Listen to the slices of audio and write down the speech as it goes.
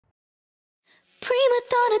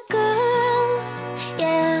donna girl,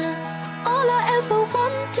 yeah. All I ever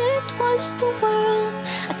wanted was the world.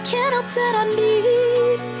 I can't help that I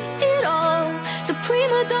need it all. The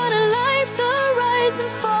prima donna life, the rise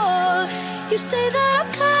and fall. You say that I'm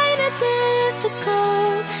kinda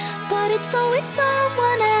difficult, but it's always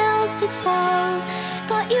someone else's fault.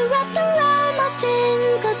 Got you wrapped around my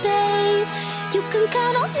finger, babe. You can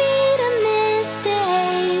count on me to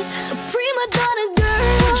misbehave. A prima donna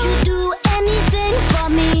girl, would you do anything for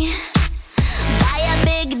me? Buy a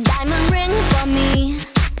big diamond ring for me?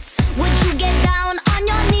 Would you get down on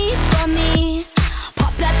your knees for me?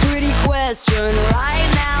 Pop that pretty question right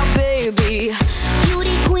now, baby.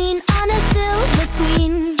 Beauty queen on a silver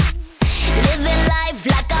screen, living life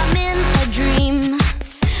like I'm in a dream.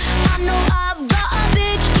 I know I've got a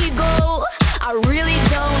big ego. I really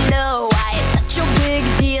don't know why it's such a big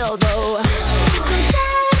deal though.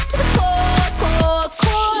 To the core,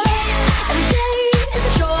 yeah. Every day is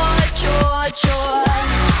a chore.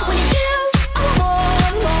 When you give, I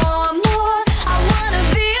want more. I wanna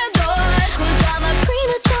be adored, 'cause I'm a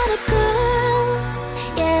prima donna girl,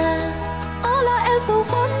 yeah. All I ever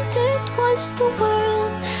wanted was the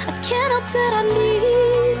world. I can't help that I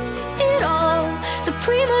need it all. The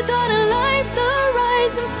prima donna life, the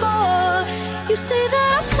rise and fall. You say that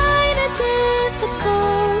I'm kinda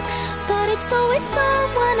difficult, but it's always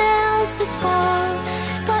someone else's fault.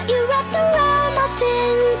 Got you wrapped around my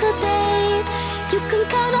finger, babe. You can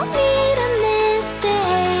count on me to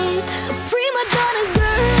misbehave. A prima donna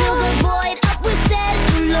girl, fill the void up with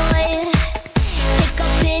celluloid. Take a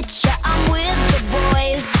picture, I'm with the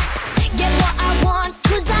boys. Get what I want,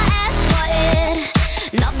 'cause I asked for it,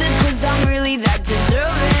 not because I'm really that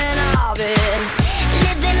deserving of it.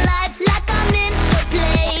 Living life like I'm in the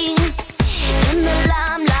play, in the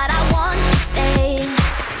limelight I want to stay.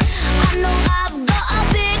 I know I've got a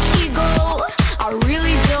big ego. I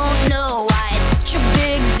really don't know why it's such a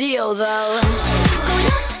big deal though. Going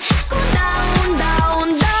up, going down.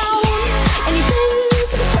 Anything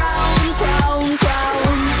for the crown.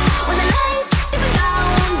 When the lights dip down,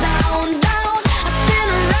 I spin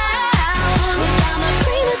around. 'Cause I'm a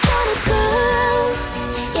prima donna girl,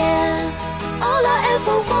 yeah. All I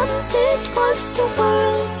ever wanted was the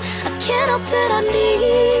world. I can't help that I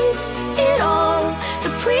need it all.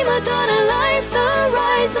 The prima donna life, the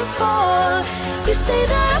rise and fall. You say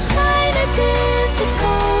that I'm kinda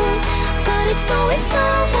difficult, but it's always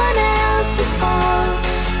someone else's fault.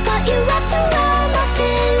 Got you wrapped around my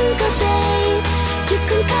finger, babe. You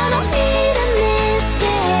can count on me to